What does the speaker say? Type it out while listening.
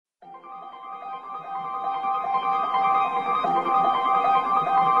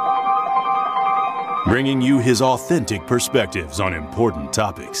bringing you his authentic perspectives on important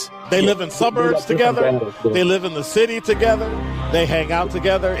topics. They live in suburbs together. They live in the city together. They hang out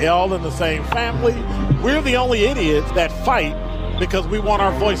together, all in the same family. We're the only idiots that fight because we want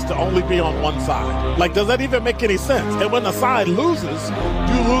our voice to only be on one side. Like, does that even make any sense? And when the side loses,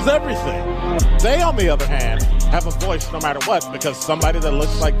 you lose everything. They, on the other hand, have a voice no matter what because somebody that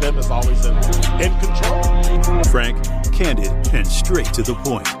looks like them is always in control. Frank, candid, and straight to the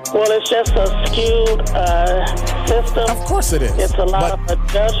point. Well, it's just a skewed system. Of course it is. It's a lot of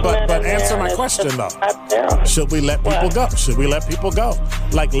adjustment. But answer my question, though. Should we let people go? Should we let people go?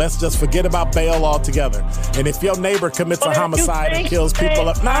 Like, let's just forget about bail altogether. And if your neighbor commits a homicide and kills people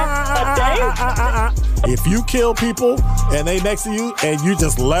up, if you kill people and they next to you and you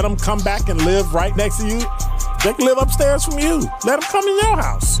just let them come back and live right next to you, they can live upstairs from you. Let them come in your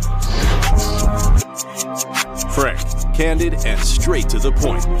house. Frank, candid, and straight to the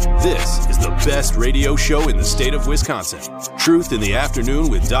point. This is the best radio show in the state of Wisconsin. Truth in the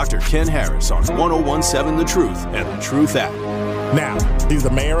Afternoon with Dr. Ken Harris on 101.7 The Truth and The Truth app. Now, he's the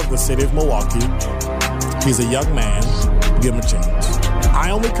mayor of the city of Milwaukee. He's a young man. Give him a chance.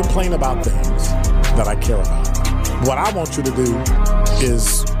 I only complain about things that I care about. What I want you to do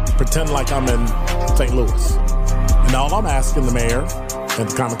is pretend like I'm in St. Louis. And all I'm asking the mayor and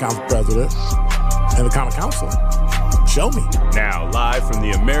the Common Council president and the Common Council, show me. Now, live from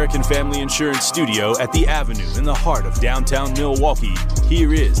the American Family Insurance Studio at the Avenue in the heart of downtown Milwaukee,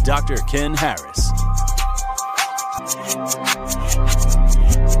 here is Dr. Ken Harris.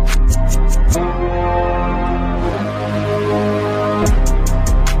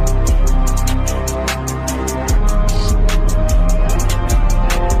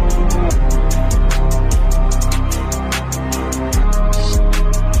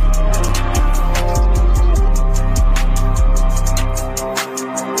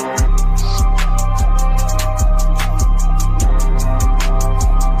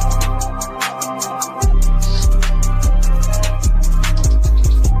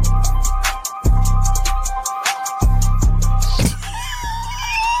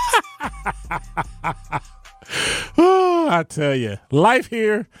 I tell you, life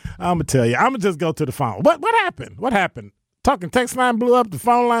here, I'm going to tell you. I'm going to just go to the phone. What happened? What happened? Talking text line blew up. The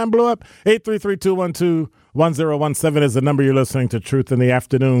phone line blew up. 833-212-1017 is the number. You're listening to Truth in the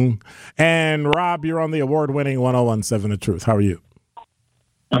Afternoon. And, Rob, you're on the award-winning 101.7 The Truth. How are you?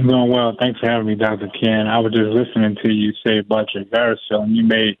 I'm doing well. Thanks for having me, Dr. Ken. I was just listening to you say about your garage sale, and you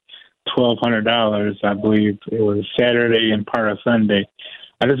made $1,200, I believe it was Saturday and part of Sunday.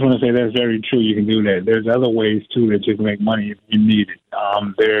 I just want to say that's very true. You can do that. There's other ways, too, that you can make money if you need it.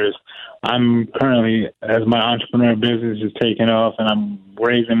 I'm currently, as my entrepreneur business is taking off and I'm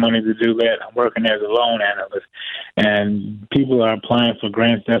raising money to do that, I'm working as a loan analyst. And people are applying for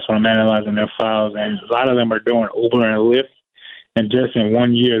grants. That's what I'm analyzing their files. And a lot of them are doing Uber and Lyft. And just in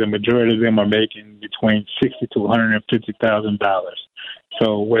 1 year, the majority of them are making between $60,000 to $150,000.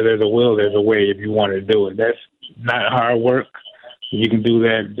 So where there's a will, there's a way if you want to do it. That's not hard work. You can do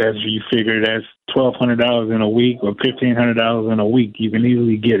that. That's you figure that's $1,200 in a week or $1,500 in a week. You can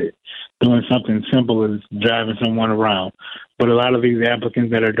easily get it doing something simple as driving someone around. But a lot of these applicants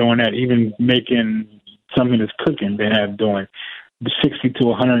that are doing that, even making something that's cooking, they have doing $60,000 to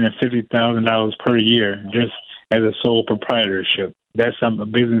 $150,000 per year just as a sole proprietorship. That's a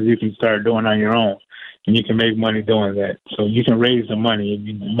business you can start doing on your own, and you can make money doing that. So you can raise the money if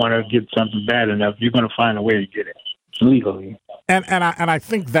you want to get something bad enough. You're going to find a way to get it legally. And I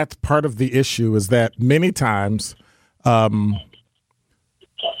think that's part of the issue is that many times, who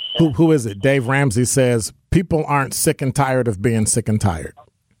is it? Dave Ramsey says people aren't sick and tired of being sick and tired.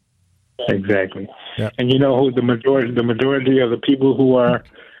 Exactly. Yep. And you know who the majority of the people who are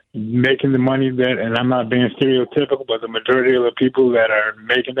making the money that, and I'm not being stereotypical, but the majority of the people that are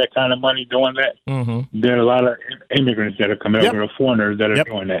making that kind of money doing that, there are a lot of immigrants that are coming over, or foreigners that are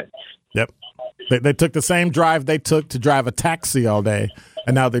doing that. Yep. They took the same drive they took to drive a taxi all day,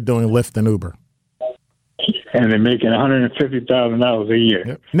 and now they're doing Lyft and Uber. And they're making $150,000 a year.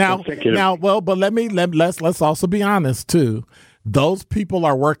 Yep. But let's also be honest too. Those people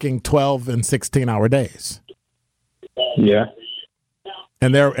are working 12 and 16-hour days. Yeah.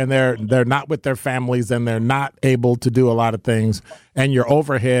 And they're not with their families, and they're not able to do a lot of things. And your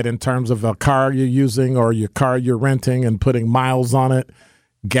overhead in terms of a car you're using or your car you're renting and putting miles on it,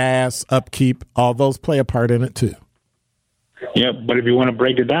 gas, upkeep, all those play a part in it too. Yeah, but if you want to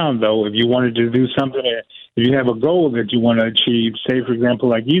break it down, though, if you wanted to do something, if you have a goal that you want to achieve, say, for example,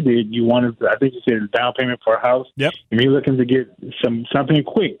 like you did, you wanted, I think you said a down payment for a house. Yep. If you're looking to get something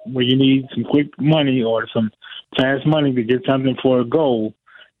quick, where you need some quick money or some fast money to get something for a goal,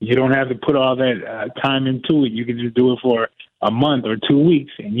 You don't have to put all that time into it. You can just do it for a month or 2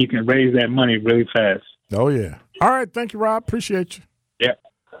 weeks, and you can raise that money really fast. Oh, yeah. All right. Thank you, Rob. Appreciate you. Yeah.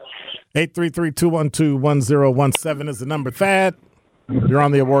 833-212-1017 is the number. Thad, you're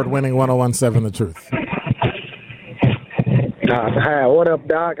on the award-winning 1017 The Truth. Hi, what up,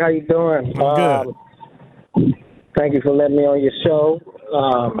 Doc? How you doing? I'm good. Thank you for letting me on your show.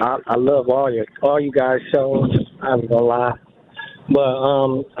 I love all you guys' shows. I'm gonna lie,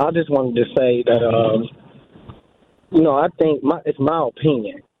 but I just wanted to say that I think it's my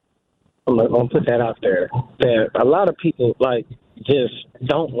opinion. I'm gonna put that out there. That a lot of people just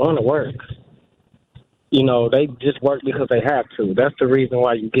don't want to work. They just work because they have to. That's the reason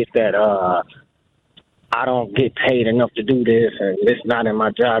why you get that. I don't get paid enough to do this, and it's not in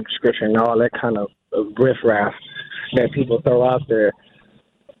my job description, and all that kind of riffraff that people throw out there.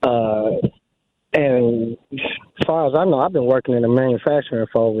 And as far as I know, I've been working in the manufacturing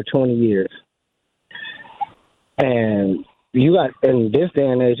for over 20 years. And in this day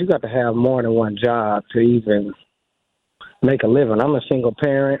and age, you got to have more than one job to even make a living. I'm a single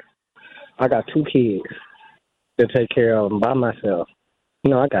parent. I got 2 kids to take care of them by myself.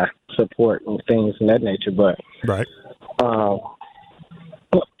 I got support and things in that nature, but right.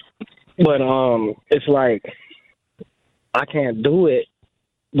 It's like I can't do it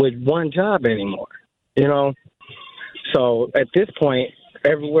with one job anymore. So at this point,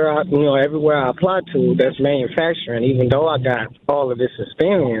 everywhere I apply to that's manufacturing, even though I got all of this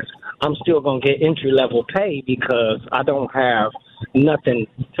experience, I'm still gonna get entry level pay because I don't have nothing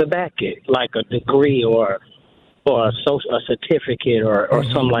to back it, like a degree or a certificate or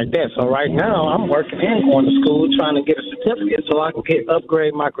something like that. So right now I'm working and going to school trying to get a certificate so I can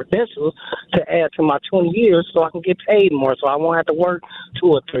upgrade my credentials to add to my 20 years so I can get paid more so I won't have to work 2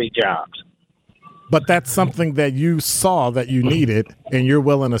 or 3 jobs. But that's something that you saw that you needed and you're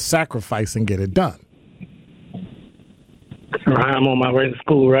willing to sacrifice and get it done. I'm on my way to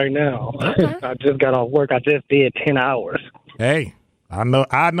school right now. Okay. I just got off work. I just did 10 hours. Hey, I know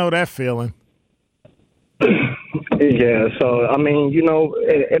that feeling. Yeah, so, at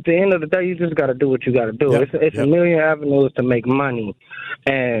the end of the day, you just got to do what you got to do. Yep. It's a million avenues to make money,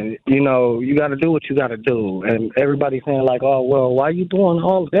 and, you got to do what you got to do. And everybody's saying, oh, well, why are you doing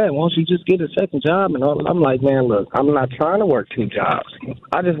all of that? Why don't you just get a second job? And all? I'm like, man, look, I'm not trying to work 2 jobs.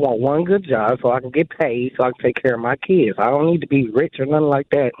 I just want one good job so I can get paid so I can take care of my kids. I don't need to be rich or nothing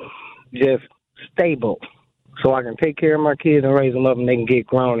like that, just stable so I can take care of my kids and raise them up and they can get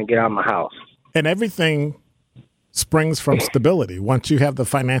grown and get out of my house. And everything springs from stability. Once you have the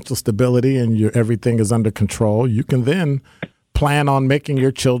financial stability and everything is under control, you can then plan on making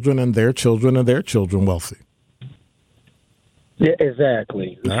your children and their children and their children wealthy. Yeah,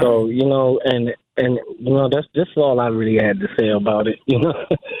 exactly. All so, right. That's all I really had to say about it,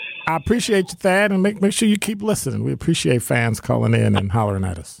 I appreciate you, Thad, and make sure you keep listening. We appreciate fans calling in and hollering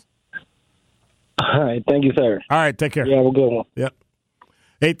at us. All right. Thank you, sir. All right. Take care. Yeah, have a good one. Yep.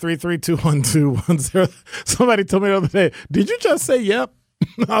 833-212-10. Somebody told me the other day, did you just say yep?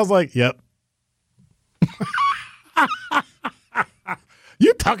 I was like, yep.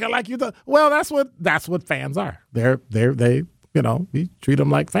 You talking like you thought. Well, that's what fans are. They we treat them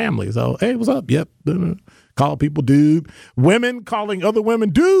like family. So, hey, what's up? Yep. Call people dude. Women calling other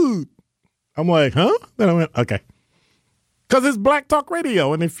women dude. I'm like, huh? Then I went, okay. Because it's Black Talk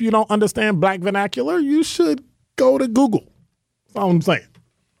Radio. And if you don't understand black vernacular, you should go to Google. That's all I'm saying.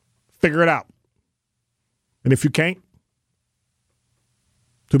 Figure it out. And if you can't,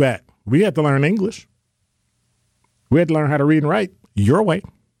 too bad. We had to learn English. We had to learn how to read and write your way.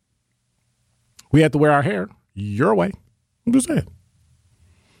 We had to wear our hair your way. I'm just saying.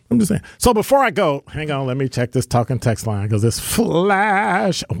 So before I go, hang on, let me check this talking text line because it's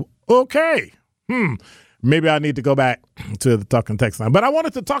flash. Okay. Maybe I need to go back to the talking text line. But I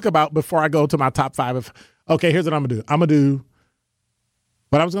wanted to talk about before I go to my top 5. Okay, here's what I'm going to do.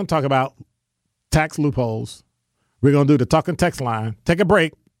 But I was going to talk about tax loopholes. We're going to do the talking text line, take a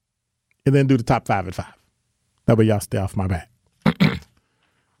break, and then do the top 5 at 5. That way y'all stay off my back.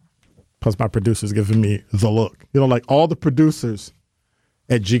 Plus my producer's giving me the look. Like all the producers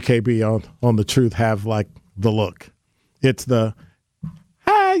at GKB on The Truth have like the look. It's the,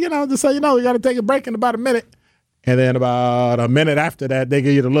 hey, just so you know, you got to take a break in about a minute. And then about a minute after that, they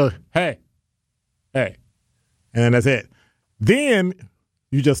give you the look, hey. And then that's it. Then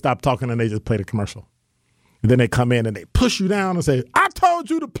you just stop talking and they just play the commercial. And then they come in and they push you down and say, I told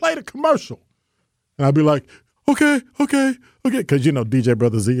you to play the commercial. And I'll be like, okay. Because, DJ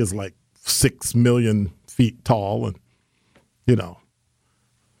Brother Z is like 6 million feet tall. And,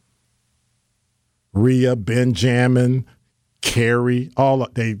 Rhea, Benjamin, Kerry,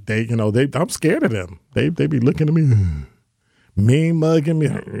 I'm scared of them. They be looking at me, mean mugging me.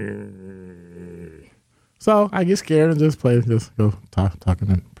 So I get scared and just go talking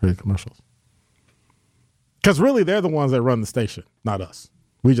in pretty commercials. Because really, they're the ones that run the station, not us.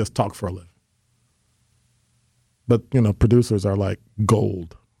 We just talk for a living. But, producers are like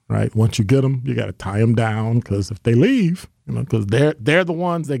gold, right? Once you get them, you got to tie them down because if they leave, because they're the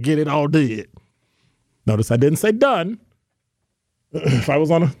ones that get it all did. Notice I didn't say done. If I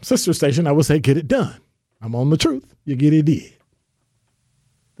was on a sister station, I would say get it done. I'm on the truth. You get it did.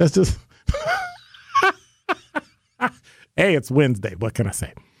 That's just... Hey, it's Wednesday. What can I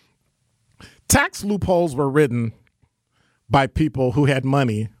say? Tax loopholes were written by people who had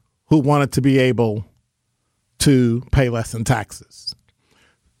money who wanted to be able to pay less in taxes.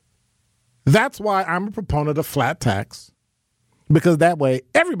 That's why I'm a proponent of flat tax, because that way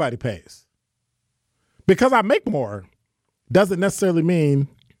everybody pays. Because I make more doesn't necessarily mean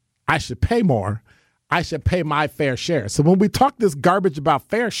I should pay more. I should pay my fair share. So when we talk this garbage about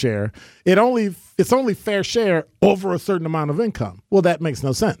fair share, it's only fair share over a certain amount of income. Well, that makes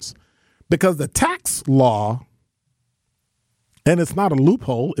no sense. Because the tax law, and it's not a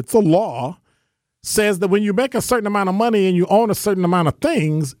loophole, it's a law, says that when you make a certain amount of money and you own a certain amount of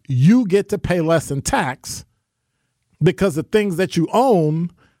things, you get to pay less in tax because the things that you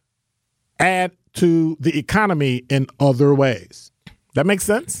own add to the economy in other ways. That makes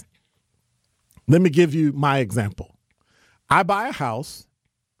sense? Let me give you my example. I buy a house,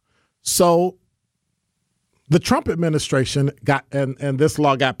 so the Trump administration and this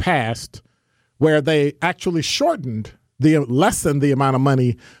law got passed where they actually lessened the amount of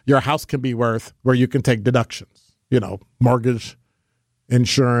money your house can be worth where you can take deductions, mortgage,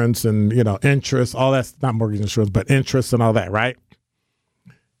 insurance, and, interest, all that's not mortgage insurance, but interest and all that, right?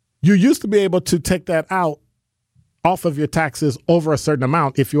 You used to be able to take that out off of your taxes over a certain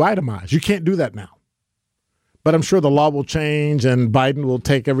amount if you itemize. You can't do that now. But I'm sure the law will change and Biden will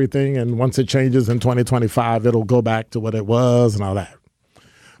take everything. And once it changes in 2025, it'll go back to what it was and all that.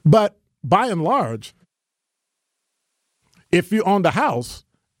 But by and large, if you owned a house,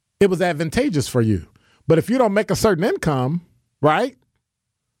 it was advantageous for you. But if you don't make a certain income, right,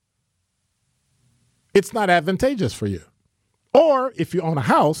 it's not advantageous for you. Or if you own a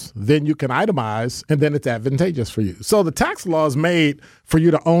house, then you can itemize and then it's advantageous for you. So the tax law is made for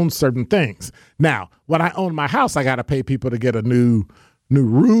you to own certain things. Now, when I own my house, I got to pay people to get a new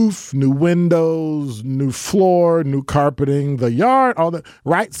roof, new windows, new floor, new carpeting, the yard, all that,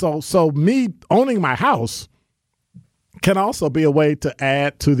 right? So me owning my house can also be a way to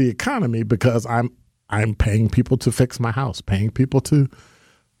add to the economy because I'm paying people to fix my house, paying people to,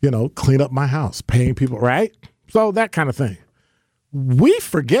 clean up my house, paying people, right? So that kind of thing. We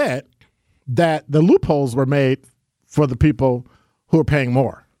forget that the loopholes were made for the people who are paying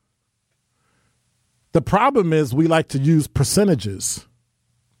more. The problem is we like to use percentages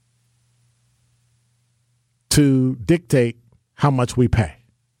to dictate how much we pay.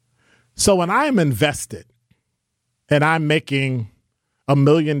 So when I am invested and I'm making $1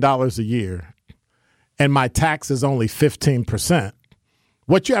 million a year and my tax is only 15%,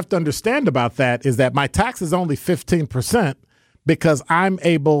 what you have to understand about that is that my tax is only 15% because I'm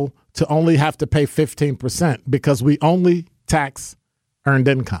able to only have to pay 15% because we only tax earned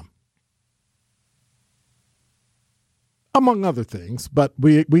income. Among other things, but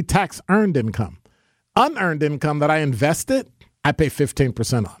we tax earned income. Unearned income that I invested, I pay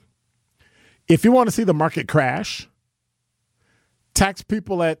 15% on. If you want to see the market crash, tax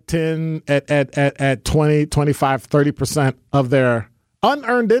people at 20, 25, 30% of their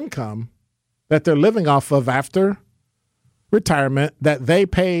unearned income that they're living off of after retirement that they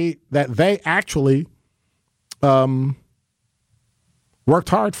pay, that they actually worked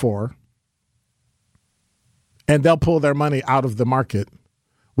hard for, and they'll pull their money out of the market,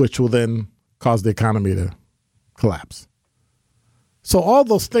 which will then cause the economy to collapse. So all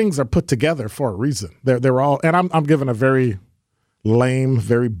those things are put together for a reason. They're all, and I'm giving a very lame,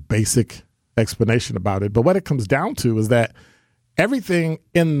 very basic explanation about it. But what it comes down to is that everything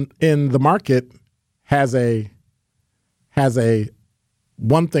in the market has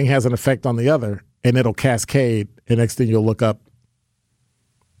one thing has an effect on the other, and it'll cascade. And next thing you'll look up,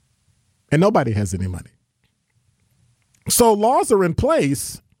 and nobody has any money. So laws are in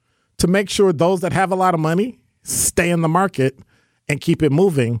place to make sure those that have a lot of money stay in the market and keep it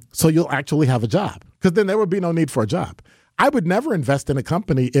moving so you'll actually have a job, because then there would be no need for a job. I would never invest in a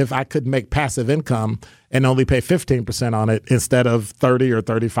company if I could make passive income and only pay 15% on it instead of 30 or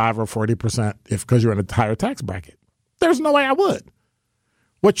 35 or 40% because you're in a higher tax bracket. There's no way I would.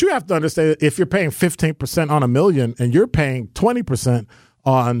 What you have to understand, if you're paying 15% on $1 million and you're paying 20%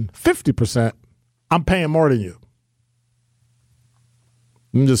 on 50%, I'm paying more than you.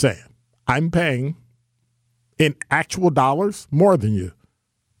 I'm just saying. I'm paying in actual dollars more than you.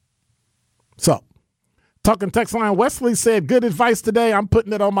 So, talking text line, Wesley said, good advice today. I'm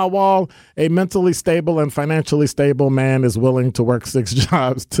putting it on my wall. A mentally stable and financially stable man is willing to work 6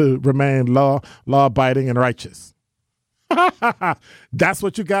 jobs to remain law-abiding and righteous. That's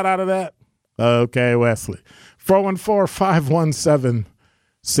what you got out of that? Okay, Wesley. 414-517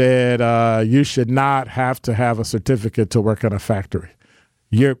 said you should not have to have a certificate to work in a factory.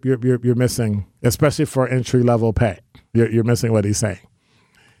 You're missing, especially for entry-level pay. You're missing what he's saying.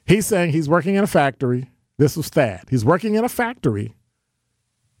 He's saying he's working in a factory. This was Thad. He's working in a factory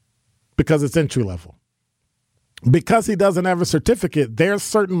because it's entry-level. Because he doesn't have a certificate, there's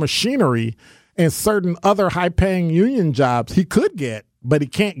certain machinery and certain other high-paying union jobs he could get, but he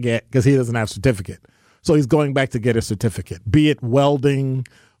can't get because he doesn't have a certificate. So he's going back to get a certificate, be it welding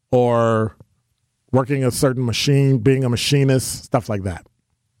or working a certain machine, being a machinist, stuff like that.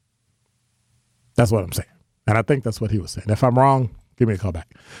 That's what I'm saying. And I think that's what he was saying. If I'm wrong, give me a call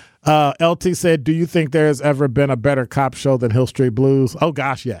back. LT said, do you think there's ever been a better cop show than Hill Street Blues? Oh,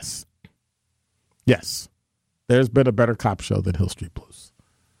 gosh, yes. Yes. There's been a better cop show than Hill Street Blues.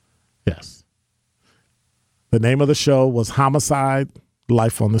 Yes. The name of the show was Homicide,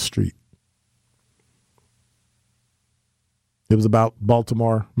 Life on the Street. It was about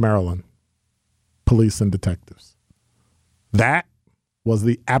Baltimore, Maryland, police and detectives. That was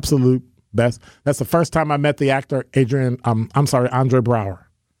the absolute best. That's the first time I met the actor, Andre Brower.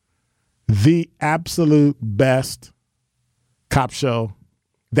 The absolute best cop show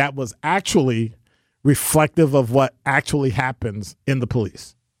that was actually reflective of what actually happens in the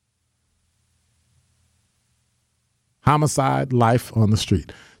police. Homicide, Life on the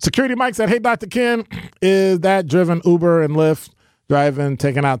Street. Security Mike said, hey, Dr. Ken, is that driven Uber and Lyft, driving,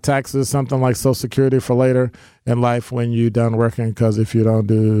 taking out taxes, something like Social Security for later in life when you're done working? Because if you don't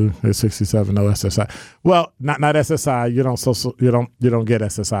do 67, no SSI. Well, not SSI. You don't get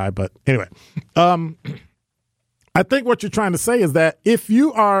SSI. But anyway, I think what you're trying to say is that if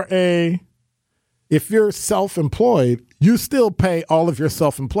you're self-employed, you still pay all of your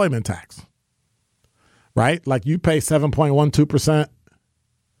self-employment tax. Right? Like you pay 7.12%.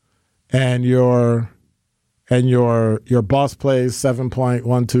 And your boss pays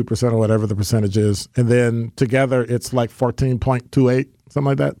 7.12% or whatever the percentage is. And then together it's like 14.28, something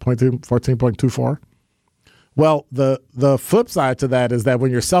like that, 14.24. Well, the flip side to that is that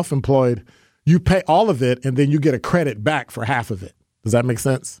when you're self-employed, you pay all of it and then you get a credit back for half of it. Does that make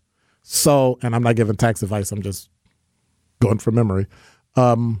sense? So, and I'm not giving tax advice, I'm just going from memory.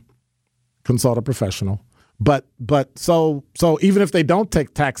 Consult a professional. But so even if they don't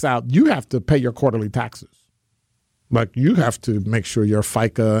take tax out, you have to pay your quarterly taxes. Like you have to make sure your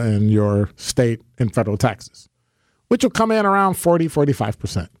FICA and your state and federal taxes, which will come in around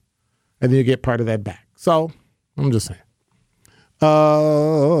 40-45%. And then you get part of that back. So I'm just saying.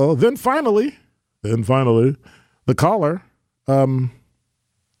 Then finally, the caller.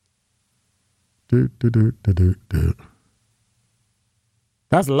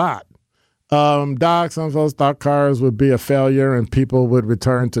 That's a lot. Doc, some folks thought cars would be a failure and people would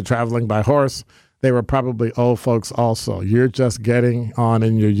return to traveling by horse. They were probably old folks also. You're just getting on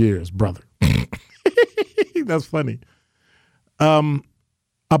in your years, brother. That's funny.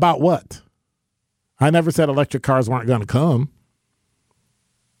 About what? I never said electric cars weren't going to come.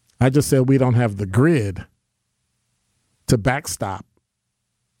 I just said we don't have the grid to backstop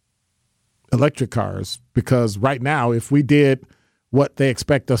electric cars because right now, if we did what they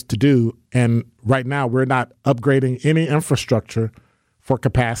expect us to do, and right now we're not upgrading any infrastructure for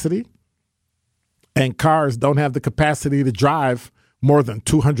capacity, and cars don't have the capacity to drive more than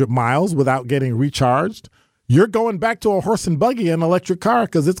 200 miles without getting recharged, you're going back to a horse and buggy in an electric car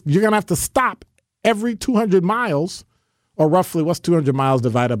because you're going to have to stop every 200 miles, or roughly what's 200 miles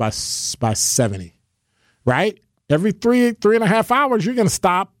divided by 70, right? Every three and a half hours, you're going to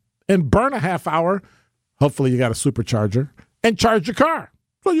stop and burn a half hour. Hopefully you got a supercharger and charge your car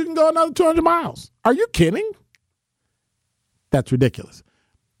so you can go another 200 miles. Are you kidding? That's ridiculous.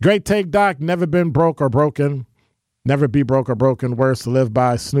 Great take, Doc. Never been broke or broken. Never be broke or broken. Words to live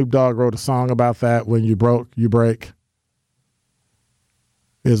by. Snoop Dogg wrote a song about that. When you broke, you break.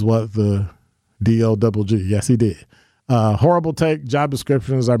 Is what the D-O-double-G. Yes, he did. Horrible take. Job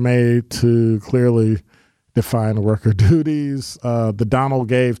descriptions are made to clearly define worker duties. The Donald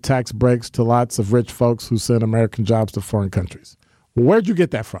gave tax breaks to lots of rich folks who send American jobs to foreign countries. Where'd you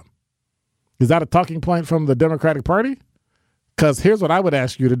get that from? Is that a talking point from the Democratic Party? Because here's what I would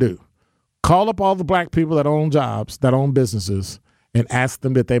ask you to do. Call up all the black people that own jobs, that own businesses, and ask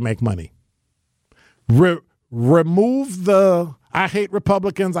them that they make money. Remove the I hate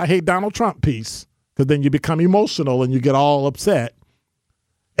Republicans, I hate Donald Trump piece, because then you become emotional and you get all upset,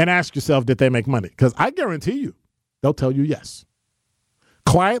 and ask yourself, did they make money? Because I guarantee you, they'll tell you yes.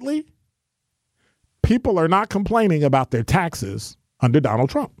 Quietly, people are not complaining about their taxes under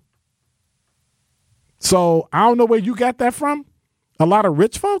Donald Trump. So I don't know where you got that from. A lot of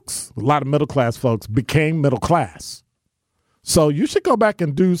rich folks, a lot of middle class folks became middle class. So you should go back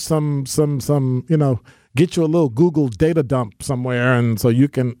and do some, get you a little Google data dump somewhere, and so you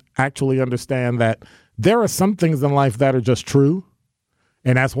can actually understand that there are some things in life that are just true,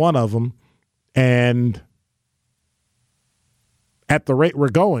 and that's one of them. And at the rate we're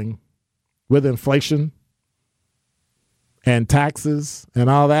going with inflation and taxes and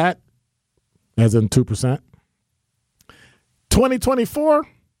all that, as in 2%, 2024,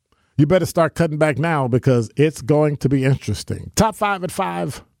 you better start cutting back now because it's going to be interesting. Top 5 at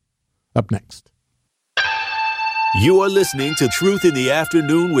 5 up next. You are listening to Truth in the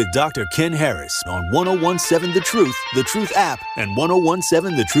Afternoon with Dr. Ken Harris on 1017 The Truth app, and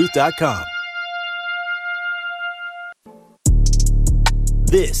 1017thetruth.com.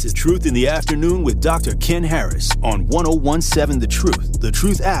 This is Truth in the Afternoon with Dr. Ken Harris on 1017 The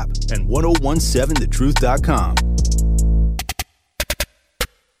Truth app, and 1017thetruth.com.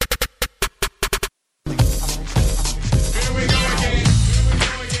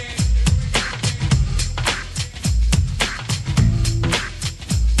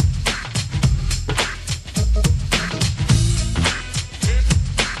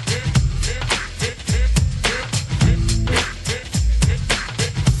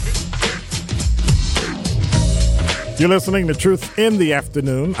 You're listening to Truth in the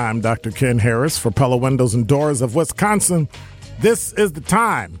Afternoon. I'm Dr. Ken Harris for Pella Windows and Doors of Wisconsin. This is the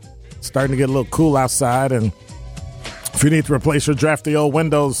time. It's starting to get a little cool outside, and if you need to replace your drafty old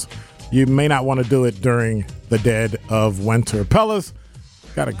windows, you may not want to do it during the dead of winter. Pella's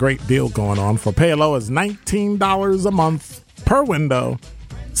got a great deal going on. For pay low is $19 a month per window,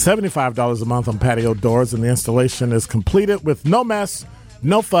 $75 a month on patio doors, and the installation is completed with no mess,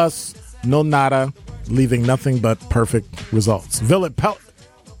 no fuss, no nada, leaving nothing but perfect results. Visit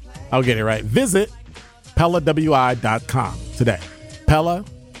PellaWI.com today.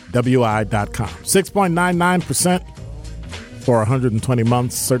 PellaWI.com. 6.99% for 120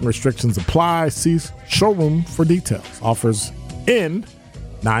 months. Certain restrictions apply. See showroom for details. Offers end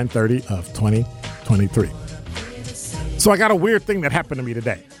 9/30 of 2023. So I got a weird thing that happened to me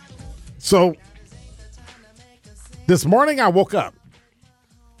today. So this morning I woke up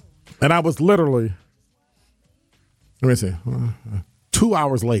and I was literally, 2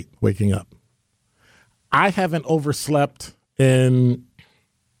 hours late waking up. I haven't overslept in,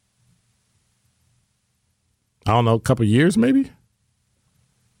 I don't know, a couple of years maybe.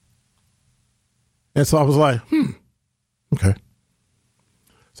 And so I was like, okay.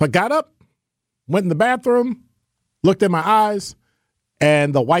 So I got up, went in the bathroom, looked at my eyes,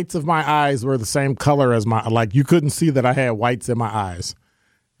 and the whites of my eyes were the same color as like you couldn't see that I had whites in my eyes.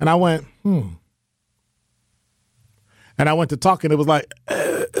 And I went, And I went to talk, and it was like,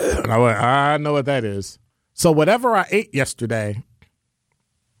 and I went, I know what that is. So whatever I ate yesterday,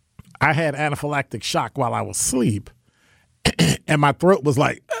 I had anaphylactic shock while I was asleep, and my throat was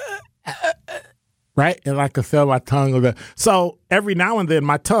like, right? And I could feel my tongue. So every now and then,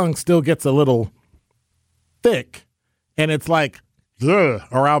 my tongue still gets a little thick, and it's like, ugh,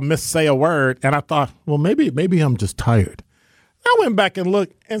 or I'll missay a word. And I thought, well, maybe I'm just tired. I went back and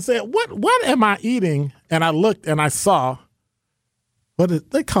looked and said, what am I eating? And I looked and I saw, what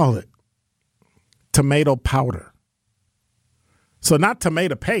did they call it? Tomato powder. So not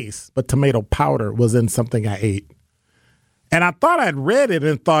tomato paste, but tomato powder was in something I ate. And I thought I'd read it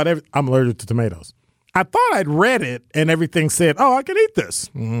and thought, I'm allergic to tomatoes. I thought I'd read it and everything said, oh, I can eat this.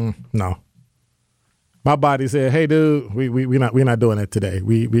 No. My body said, hey, dude, we're not doing it today.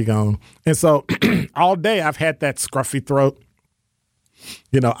 We gone. And so all day I've had that scruffy throat.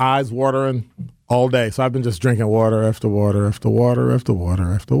 Eyes watering all day. So I've been just drinking water after water after water after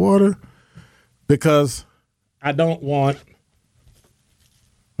water after water because I don't want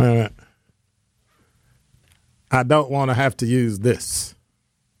to have to use this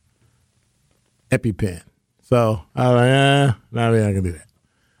EpiPen. So I was like, no, I can do that.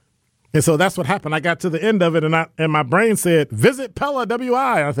 And so that's what happened. I got to the end of it, and my brain said, visit Pella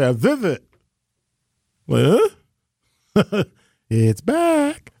WI. I said, visit. Well, it's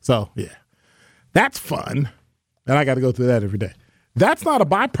back. So, yeah, that's fun. And I got to go through that every day. That's not a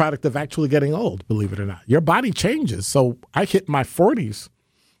byproduct of actually getting old, believe it or not. Your body changes. So I hit my 40s,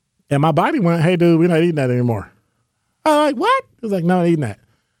 and my body went, hey, dude, we're not eating that anymore. I'm like, what? It was like, no, I'm not eating that.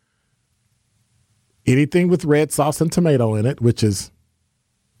 Anything with red sauce and tomato in it, which is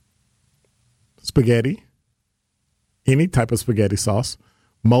spaghetti, any type of spaghetti sauce,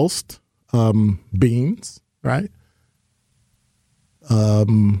 most beans, right?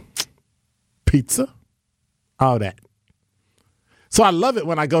 Pizza, all that. So I love it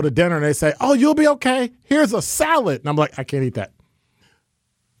when I go to dinner and they say, oh, you'll be okay. Here's a salad. And I'm like, I can't eat that.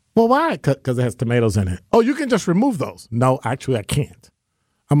 Well, why? Because it has tomatoes in it. Oh, you can just remove those. No, actually, I can't.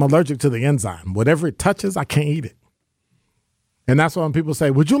 I'm allergic to the enzyme. Whatever it touches, I can't eat it. And that's why when people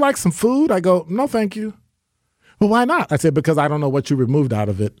say, would you like some food? I go, no, thank you. Well, why not? I said, because I don't know what you removed out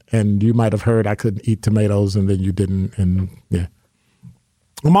of it. And you might have heard I couldn't eat tomatoes and then you didn't. And yeah.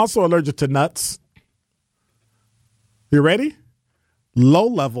 I'm also allergic to nuts. You ready?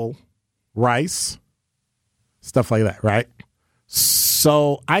 Low-level rice, stuff like that, right?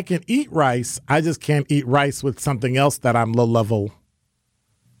 So I can eat rice. I just can't eat rice with something else that I'm low-level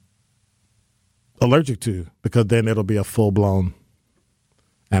allergic to, because then it'll be a full-blown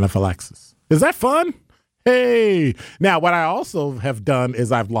anaphylaxis. Is that fun? Hey. Now, what I also have done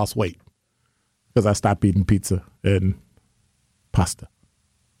is I've lost weight because I stopped eating pizza and pasta.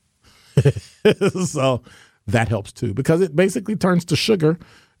 So that helps too, because it basically turns to sugar,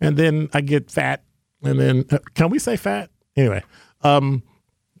 and then I get fat, and then can we say fat? Anyway,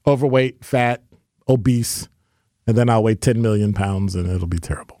 overweight, fat, obese, and then I'll weigh 10 million pounds, and it'll be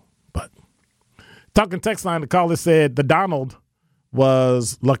terrible. But talking text line, the caller said the Donald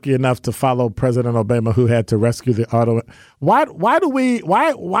was lucky enough to follow President Obama, who had to rescue the auto. Why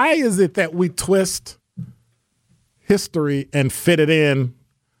is it that we twist history and fit it in?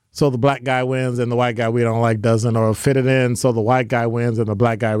 So the black guy wins and the white guy we don't like doesn't, or fit it in so the white guy wins and the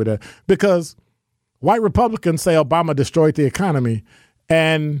black guy we don't. Because white Republicans say Obama destroyed the economy,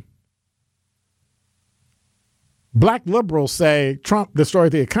 and black liberals say Trump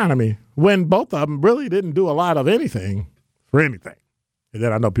destroyed the economy, when both of them really didn't do a lot of anything for anything. And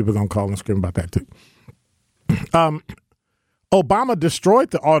then I know people are going to call and scream about that too. Obama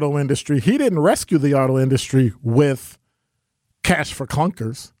destroyed the auto industry. He didn't rescue the auto industry with cash for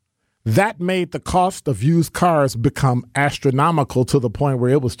clunkers. That made the cost of used cars become astronomical to the point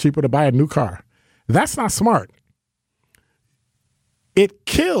where it was cheaper to buy a new car. That's not smart. It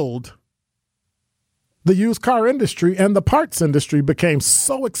killed the used car industry, and the parts industry became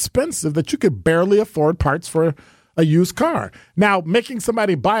so expensive that you could barely afford parts for a used car. Now, making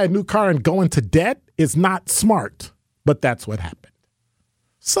somebody buy a new car and go into debt is not smart, but that's what happened.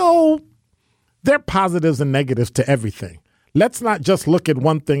 So there are positives and negatives to everything. Let's not just look at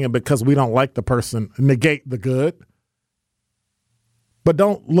one thing and because we don't like the person, negate the good. But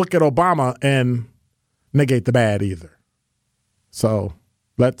don't look at Obama and negate the bad either. So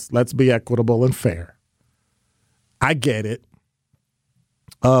let's be equitable and fair. I get it.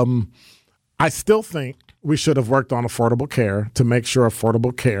 I still think we should have worked on affordable care to make sure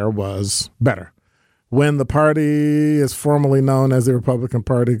affordable care was better. When the party is formally known as the Republican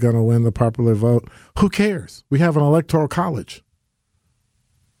Party going to win the popular vote, who cares? We have an electoral college.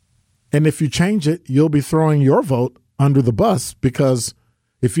 And if you change it, you'll be throwing your vote under the bus, because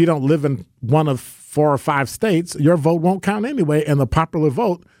if you don't live in one of 4 or 5 states, your vote won't count anyway, and the popular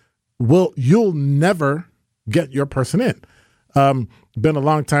vote you'll never get your person in. Been a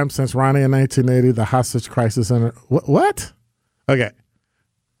long time since Ronnie in 1980, the hostage crisis. What? Okay.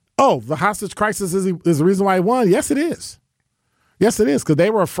 Oh, the hostage crisis is the reason why he won? Yes, it is. Yes, it is, because they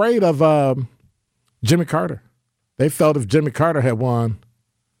were afraid of Jimmy Carter. They felt if Jimmy Carter had won,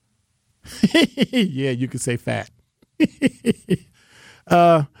 yeah, you could say fat.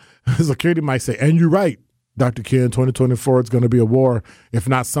 Security might say, and you're right, Dr. Ken, 2024 is going to be a war, if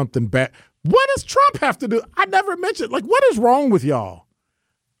not something bad. What does Trump have to do? I never mentioned, what is wrong with y'all?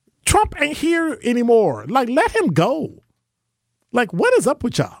 Trump ain't here anymore. Let him go. What is up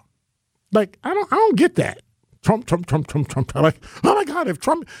with y'all? I don't get that. Trump. Oh my God, if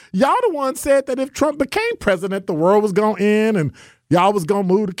Trump, y'all the one said that if Trump became president, the world was going to end and y'all was going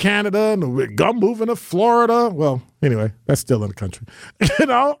to move to Canada and we're going to move into Florida. Well, anyway, that's still in the country.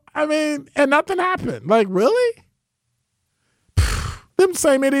 And nothing happened. Really? Them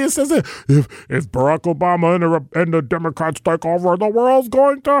same idiots says it. If Barack Obama and the Democrats take over, the world's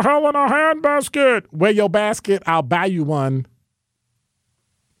going to hell in a handbasket. Wear your basket. I'll buy you one.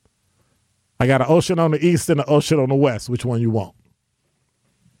 I got an ocean on the east and an ocean on the west. Which one you want?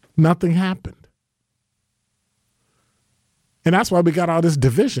 Nothing happened. And that's why we got all this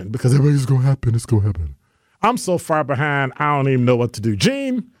division, because everybody's going to happen. It's going to happen. I'm so far behind, I don't even know what to do.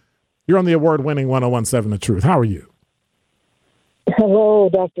 Gene, you're on the award-winning 1017 The Truth. How are you? Hello,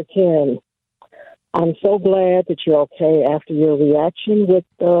 Dr. Ken. I'm so glad that you're okay after your reaction with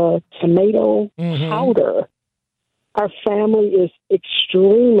the tomato powder. Our family is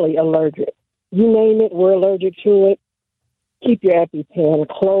extremely allergic. You name it, we're allergic to it. Keep your EpiPen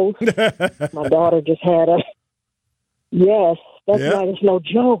close. My daughter just had yes, that's right. It's no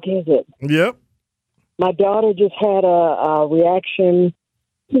joke, is it? Yep. My daughter just had a reaction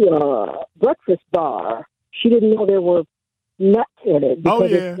to a breakfast bar. She didn't know there were nuts in it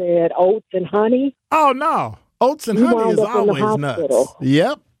because it said oats and honey. Oh, no. Oats and honey is always nuts.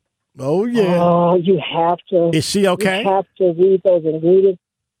 Yep. Oh, yeah. Oh, you have to. Is she okay? You have to read those ingredients.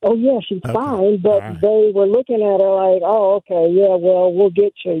 Oh, yeah, she's fine. But they were looking at her like, oh, okay, yeah, well, we'll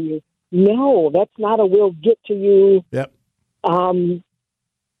get to you. No, that's not a we'll get to you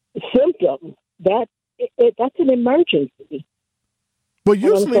symptom. That's an emergency. Well,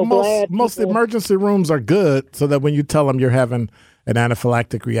 usually most emergency rooms are good so that when you tell them you're having an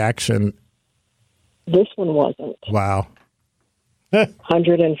anaphylactic reaction. This one wasn't. Wow.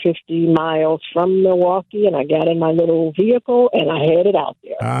 150 miles from Milwaukee, and I got in my little vehicle, and I headed out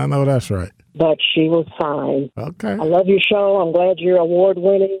there. I know that's right. But she was fine. Okay. I love your show. I'm glad you're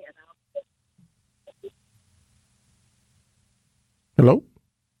award-winning. Hello?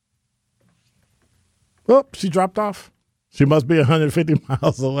 Oh, she dropped off. She must be 150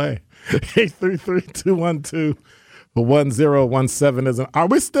 miles away. 833-212-1017 isn't. Are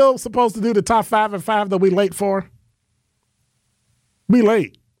we still supposed to do the top 5 and 5 that we late for? We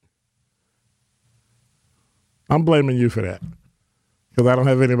late. I'm blaming you for that because I don't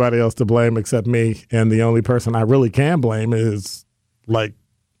have anybody else to blame except me, and the only person I really can blame is, like,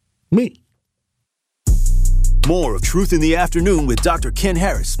 me. More of Truth in the Afternoon with Dr. Ken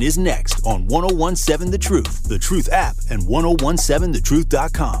Harris is next on 1017 The Truth, The Truth app, and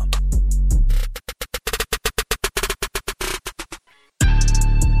 1017thetruth.com.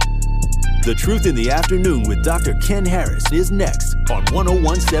 The Truth in the Afternoon with Dr. Ken Harris is next on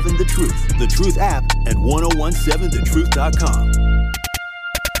 1017 The Truth, The Truth app, and 1017thetruth.com.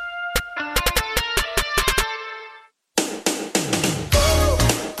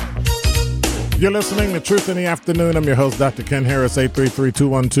 You're listening to Truth in the Afternoon. I'm your host, Dr. Ken Harris,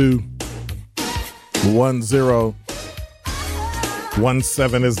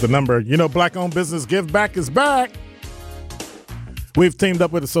 833-212-1017 is the number. You know, Black-owned business Give Back is back. We've teamed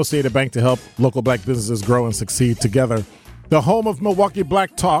up with Associated Bank to help local black businesses grow and succeed together. The home of Milwaukee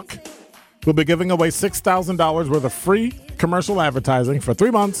Black Talk will be giving away $6,000 worth of free commercial advertising for 3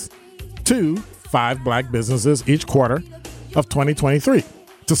 months to 5 black businesses each quarter of 2023.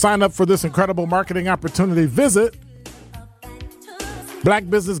 To sign up for this incredible marketing opportunity, visit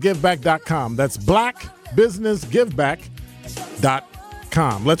blackbusinessgiveback.com. That's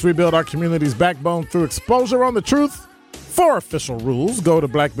blackbusinessgiveback.com. Let's rebuild our community's backbone through exposure on the truth. For official rules, go to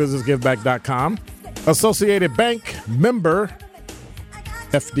blackbusinessgiveback.com. Associated Bank, member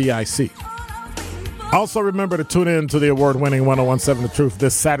FDIC. Also remember to tune in to the award-winning 1017 The Truth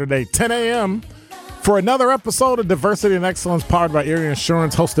this Saturday, 10 a.m. for another episode of Diversity and Excellence powered by Erie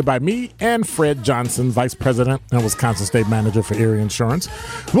Insurance, hosted by me and Fred Johnson, Vice President and Wisconsin State Manager for Erie Insurance.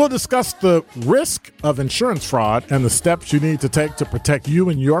 We'll discuss the risk of insurance fraud and the steps you need to take to protect you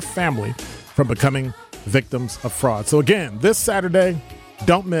and your family from becoming victims of fraud. So again, this Saturday,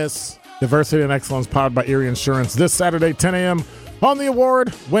 don't miss Diversity and Excellence powered by Erie Insurance this Saturday, 10 a.m. on the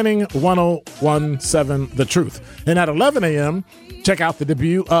award-winning 1017 The Truth. And at 11 a.m., check out the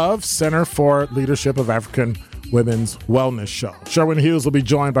debut of Center for Leadership of African Women's Wellness Show. Sherwin Hughes will be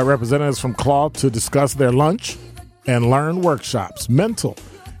joined by representatives from CLAW to discuss their lunch and learn workshops, mental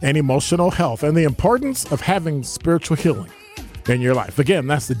and emotional health, and the importance of having spiritual healing in your life. Again,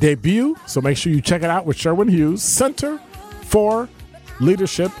 that's the debut, so make sure you check it out with Sherwin Hughes, Center for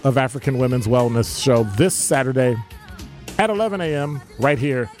Leadership of African Women's Wellness Show this Saturday at 11 a.m. right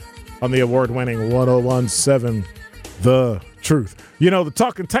here on the award-winning 1017 The Truth. You know, the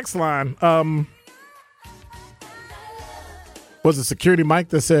talking text line, was it Security Mike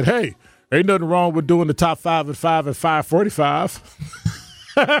that said, hey, ain't nothing wrong with doing the top 5 at 5 at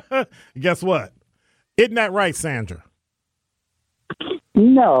 5:45. Guess what? Isn't that right, Sandra?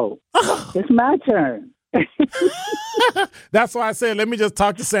 No, it's my turn. That's why I said, let me just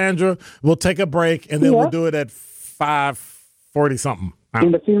talk to Sandra. We'll take a break, and then we'll do it at 5:40 something.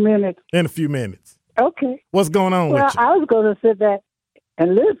 In a few minutes? In a few minutes. Okay. What's going on with you? I was going to sit back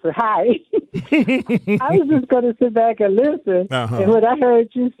and listen. Hi. I was just going to sit back and listen. And when I heard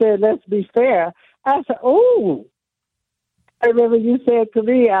you say, let's be fair, I said, oh, I remember you said to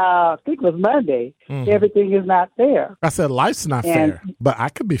me, I think it was Monday, everything is not fair. I said life's not fair, but I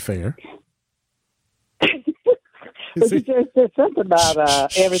could be fair. But you just said something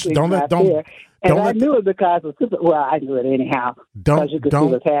about everything's not fair. And I knew it because I knew it anyhow. Because you could see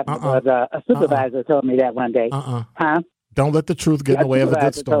what's happening. But a supervisor told me that one day. Huh? Don't let the truth get in the way of a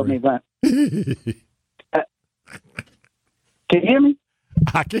good story. Told me can you hear me?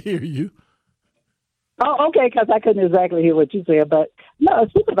 I can hear you. Oh, okay, because I couldn't exactly hear what you said. But no, a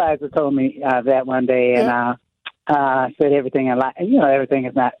supervisor told me that one day, and said everything in life, everything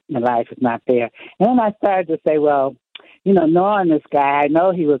is not in life is not fair. And then I started to say, well, knowing this guy, I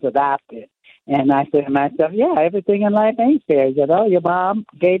know he was adopted. And I said to myself, yeah, everything in life ain't fair. He said, oh, your mom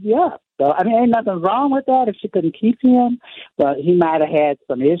gave you up. So, ain't nothing wrong with that if she couldn't keep him. But he might have had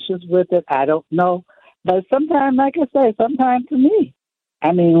some issues with it. I don't know. But sometimes, like I say, sometimes to me,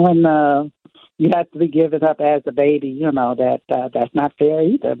 when you have to be given up as a baby, that's not fair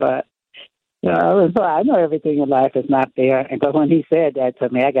either. But, so I know everything in life is not fair. And but when he said that to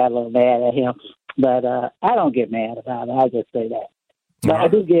me, I got a little mad at him. But I don't get mad about it. I just say that. But I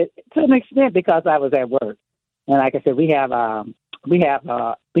do get to an extent because I was at work, and like I said, we had an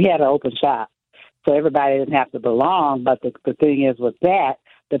open shop, so everybody didn't have to belong. But the thing is, with that,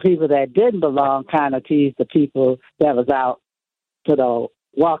 the people that didn't belong kind of teased the people that was out,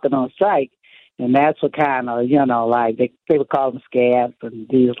 walking on strike, and that's what kind of like they would call them scabs and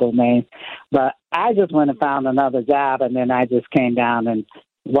these little names. But I just went and found another job, and then I just came down and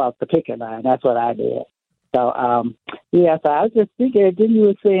walked the picket line. That's what I did. So, so I was just thinking, then you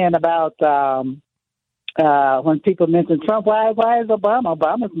were saying about when people mention Trump, why is Obama?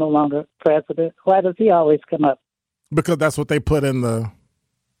 Obama's no longer president. Why does he always come up? Because that's what they put in the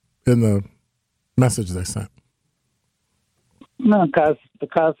message they sent. No,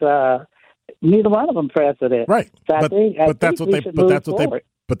 because neither one of them president. Right. So but that's what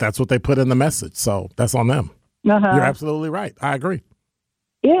they put in the message. So that's on them. You're absolutely right. I agree.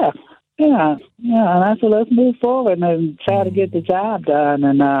 Yeah. Yeah, and I said, let's move forward and try to get the job done.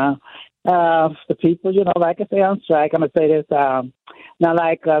 And the people, like I say, on strike, I'm going to say this. Now,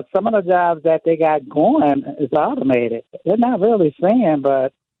 like some of the jobs that they got going is automated. They're not really saying,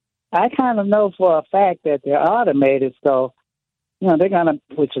 but I kind of know for a fact that they're automated. So, they're going to,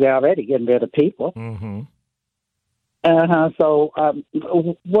 which they're already getting rid of people. Mm-hmm. So,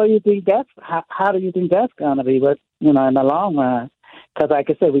 what do you think how do you think that's going to be? But, in the long run? Because, like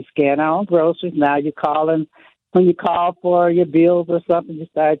I said, we scan our own groceries. Now you're calling, when you call for your bills or something, you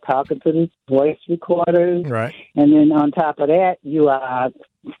start talking to these voice recorders. Right. And then on top of that, you are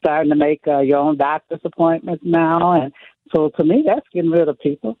starting to make your own doctor's appointments now. And so to me, that's getting rid of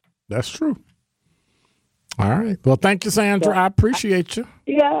people. That's true. All right. Well, thank you, Sandra. I appreciate you.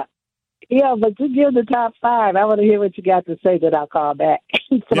 Yeah. Yeah, but you give the top 5. I want to hear what you got to say, that I'll call back.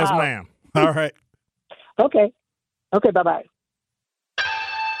 Yes, ma'am. All right. Okay. Okay, bye-bye.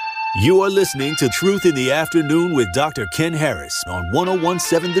 You are listening to Truth in the Afternoon with Dr. Ken Harris on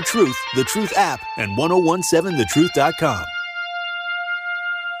 101.7 The Truth app, and 101.7thetruth.com.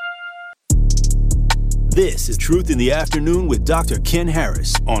 This is Truth in the Afternoon with Dr. Ken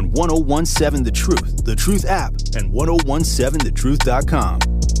Harris on 101.7 The Truth app, and 101.7thetruth.com.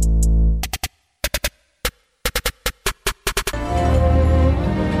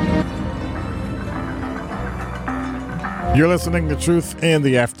 You're listening to Truth in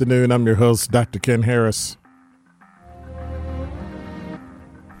the Afternoon. I'm your host, Dr. Ken Harris.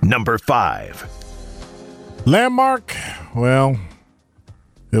 Number 5. Landmark. Well,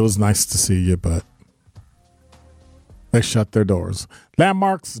 it was nice to see you, but they shut their doors.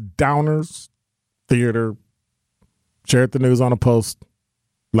 Landmark's Downers Theater shared the news on a post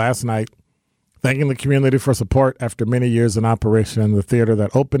last night, thanking the community for support after many years in operation. The theater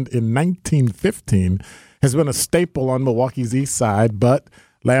that opened in 1915 has been a staple on Milwaukee's east side, but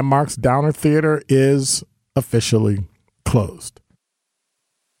Landmark's Downer Theater is officially closed.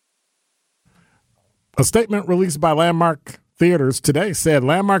 A statement released by Landmark Theaters today said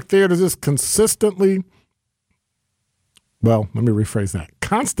Landmark Theaters is constantly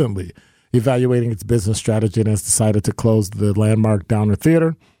evaluating its business strategy and has decided to close the Landmark Downer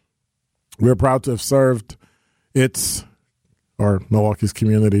Theater. We're proud to have served Milwaukee's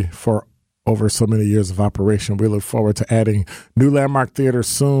community for over so many years of operation. We look forward to adding new Landmark Theaters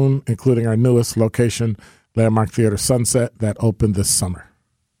soon, including our newest location, Landmark Theater Sunset, that opened this summer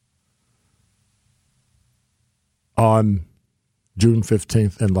on June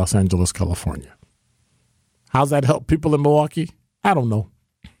 15th in Los Angeles, California. How's that help people in Milwaukee? I don't know,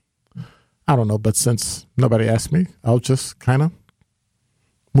 but since nobody asked me, I'll just kind of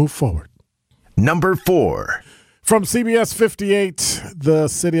move forward. Number 4. From CBS 58, the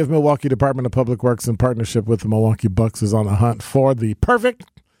City of Milwaukee Department of Public Works, in partnership with the Milwaukee Bucks, is on the hunt for the perfect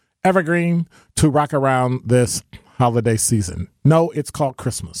evergreen to rock around this holiday season. No, it's called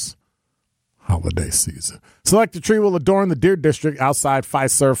Christmas holiday season. Selected tree will adorn the Deer District outside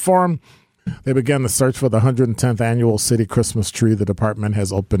Fiserv Forum. They began the search for the 110th annual city Christmas tree. The department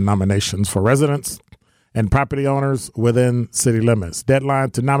has opened nominations for residents and property owners within city limits.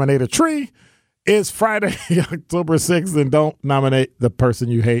 Deadline to nominate a tree is Friday, October 6th, and don't nominate the person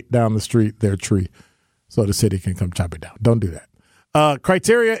you hate down the street, their tree, so the city can come chop it down. Don't do that.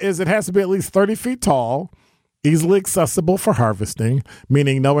 Criteria is it has to be at least 30 feet tall, easily accessible for harvesting,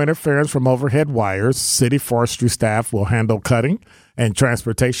 meaning no interference from overhead wires. City forestry staff will handle cutting and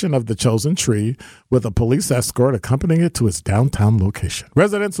transportation of the chosen tree with a police escort accompanying it to its downtown location.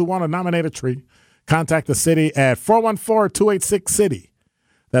 Residents who want to nominate a tree, contact the city at 414-286-CITY.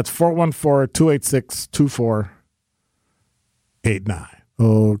 That's 414-286-2489.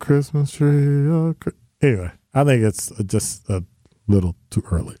 Oh, Christmas tree. Oh, anyway, I think it's just a little too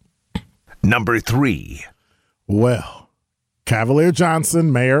early. Number 3. Well, Cavalier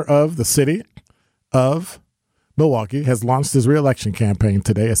Johnson, mayor of the city of Milwaukee, has launched his re-election campaign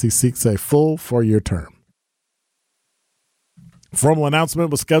today as he seeks a full 4-year term. Formal announcement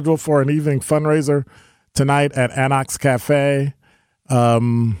was scheduled for an evening fundraiser tonight at Annex Cafe,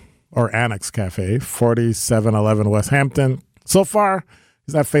 or Annex Cafe, 4711 West Hampton. So far,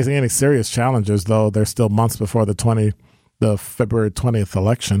 he's not facing any serious challenges, though there's still months before the February 20th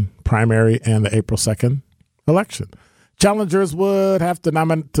election, primary, and the April 2nd election. Challengers would have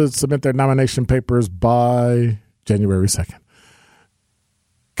to submit their nomination papers by January 2nd.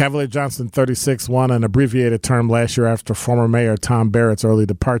 Cavalier Johnson, 36, won an abbreviated term last year after former Mayor Tom Barrett's early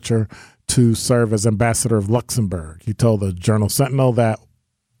departure to serve as ambassador of Luxembourg. He told the Journal Sentinel that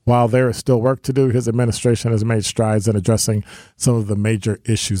while there is still work to do, his administration has made strides in addressing some of the major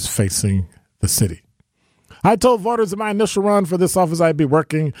issues facing the city. I told voters in my initial run for this office I'd be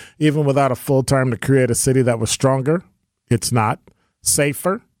working even without a full term to create a city that was stronger. It's not.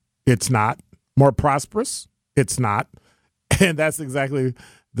 Safer. It's not. More prosperous. It's not. And that's exactly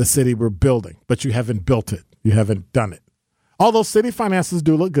the city we're building. But you haven't built it. You haven't done it. Although city finances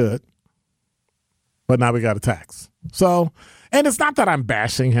do look good, but now we got a tax. So, and it's not that I'm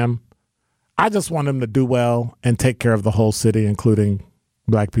bashing him. I just want him to do well and take care of the whole city, including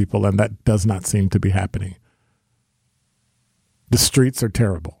black people, and that does not seem to be happening. The streets are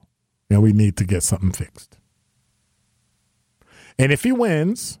terrible, and we need to get something fixed. And if he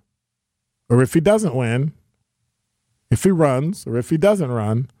wins, or if he doesn't win, if he runs, or if he doesn't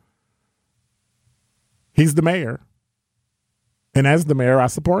run, he's the mayor. And as the mayor, I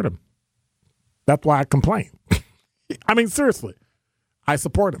support him. That's why I complain. I mean, seriously, I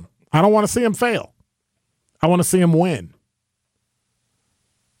support him. I don't want to see him fail. I want to see him win.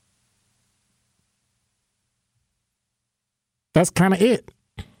 That's kind of it.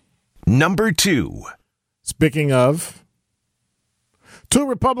 Number 2. Speaking of, 2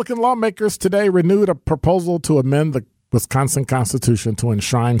 Republican lawmakers today renewed a proposal to amend the Wisconsin Constitution to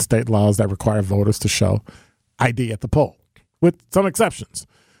enshrine state laws that require voters to show ID at the poll, with some exceptions.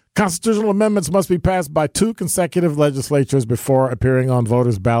 Constitutional amendments must be passed by 2 consecutive legislatures before appearing on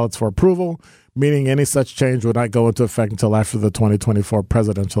voters' ballots for approval, meaning any such change would not go into effect until after the 2024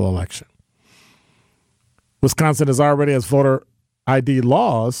 presidential election. Wisconsin is already has voter ID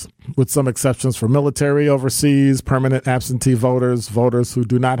laws, with some exceptions for military, overseas, permanent absentee voters. Voters who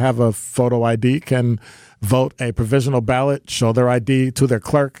do not have a photo ID can vote a provisional ballot, show their ID to their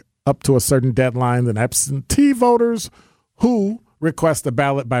clerk up to a certain deadline. And absentee voters who request a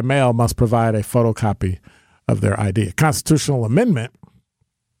ballot by mail must provide a photocopy of their ID. A constitutional amendment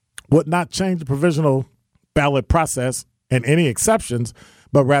would not change the provisional ballot process and any exceptions,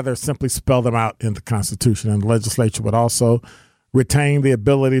 but rather simply spell them out in the Constitution. And the legislature would also retain the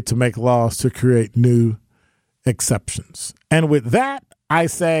ability to make laws to create new exceptions. And with that, I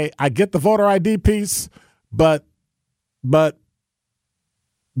say I get the voter ID piece, but no.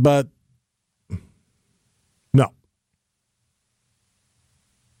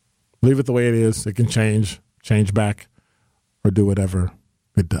 Leave it the way it is. It can change back, or do whatever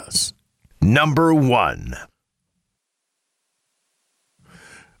it does. Number 1.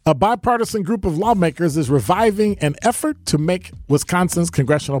 A bipartisan group of lawmakers is reviving an effort to make Wisconsin's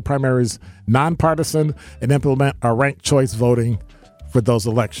congressional primaries nonpartisan and implement a ranked choice voting for those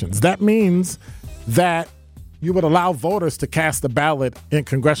elections. That means that you would allow voters to cast a ballot in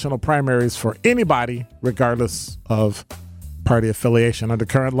congressional primaries for anybody, regardless of party affiliation. Under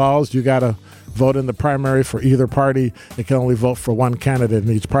current laws, you got to vote in the primary for either party. You can only vote for one candidate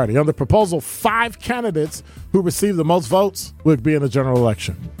in each party. Under proposal, 5 candidates who receive the most votes would be in the general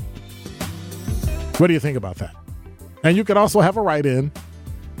election. What do you think about that? And you can also have a write-in,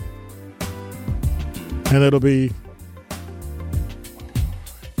 and it'll be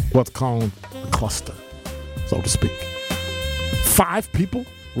what's called a cluster, so to speak. 5 people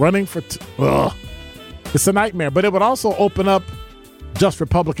running for it's a nightmare. But it would also open up just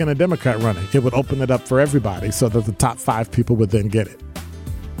Republican and Democrat running. It would open it up for everybody so that the top 5 people would then get it.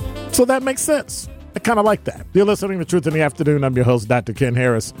 So that makes sense. I kind of like that. You're listening to Truth in the Afternoon. I'm your host, Dr. Ken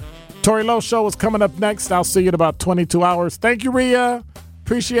Harris. Tori Lowe Show is coming up next. I'll see you in about 22 hours. Thank you, Rhea.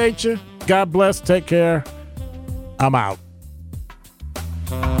 Appreciate you. God bless. Take care. I'm out.